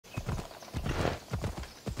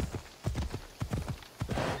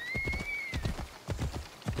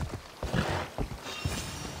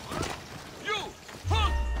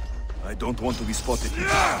Don't want to be spotted.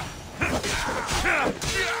 I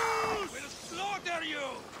will slaughter you!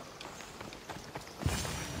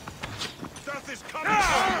 Death is coming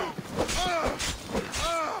for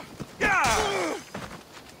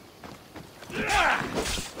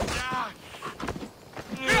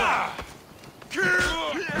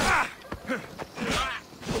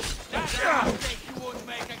you won't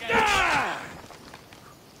make again.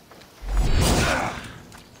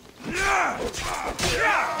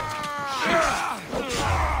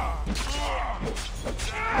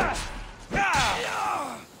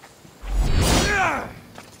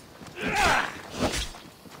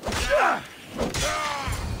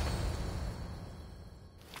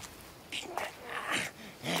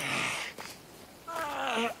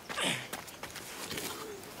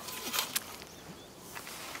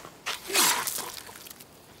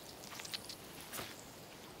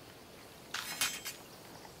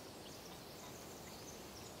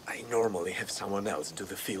 I normally have someone else do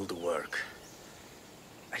the field work.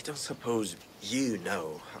 I don't suppose you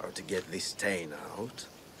know how to get this stain out.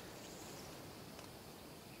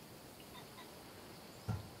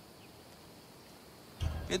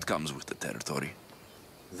 It comes with the territory.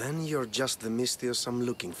 Then you're just the Mystios I'm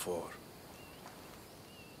looking for.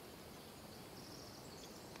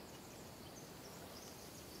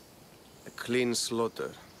 A clean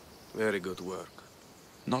slaughter. Very good work.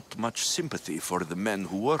 Not much sympathy for the men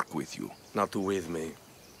who work with you. Not with me.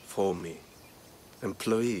 For me.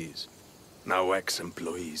 Employees. Now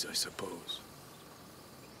ex-employees, I suppose.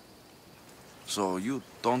 So you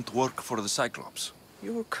don't work for the Cyclops?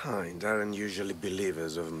 Your kind aren't usually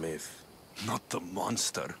believers of myth. Not the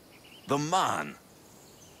monster. The man.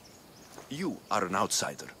 You are an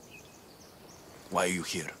outsider. Why are you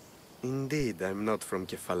here? Indeed, I'm not from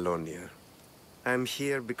Kefalonia. I'm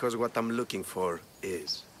here because what I'm looking for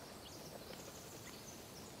is.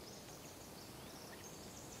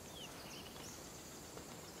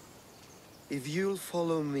 If you'll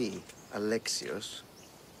follow me, Alexios...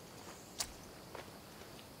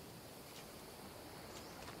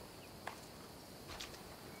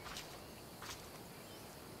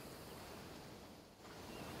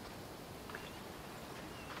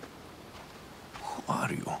 Who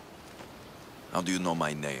are you? How do you know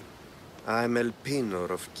my name? I'm Elpinor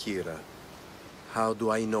of Kira. How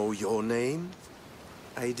do I know your name?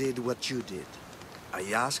 I did what you did. I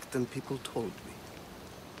asked and people told me.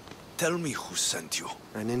 Tell me who sent you.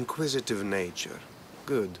 An inquisitive nature.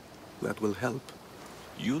 Good. That will help.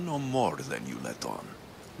 You know more than you let on.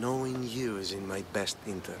 Knowing you is in my best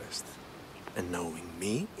interest. And knowing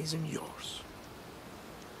me is in yours.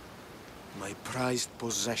 My prized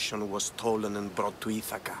possession was stolen and brought to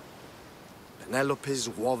Ithaca. Penelope's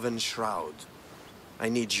woven shroud. I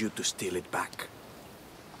need you to steal it back.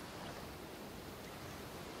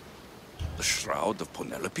 The shroud of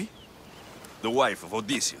Penelope? The wife of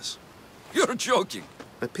Odysseus? You're joking!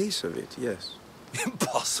 A piece of it, yes.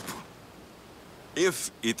 Impossible.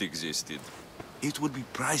 If it existed, it would be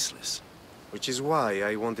priceless. Which is why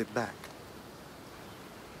I want it back.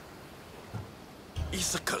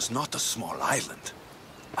 Ithaca's not a small island.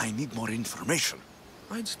 I need more information.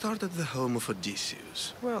 I'd start at the home of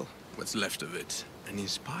Odysseus. Well, what's left of it? An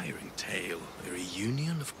inspiring tale, a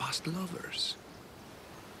reunion of past lovers.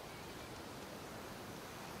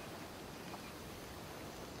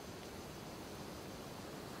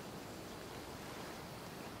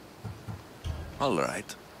 All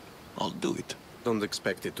right. I'll do it. Don't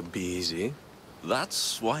expect it to be easy.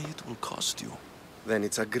 That's why it will cost you. Then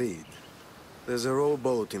it's agreed. There's a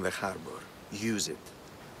rowboat in the harbor. Use it.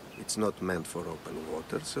 It's not meant for open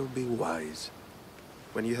water, so be wise.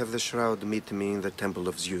 When you have the shroud, meet me in the Temple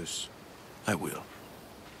of Zeus. I will.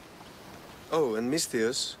 Oh, and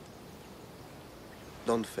Mystios,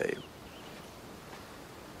 don't fail.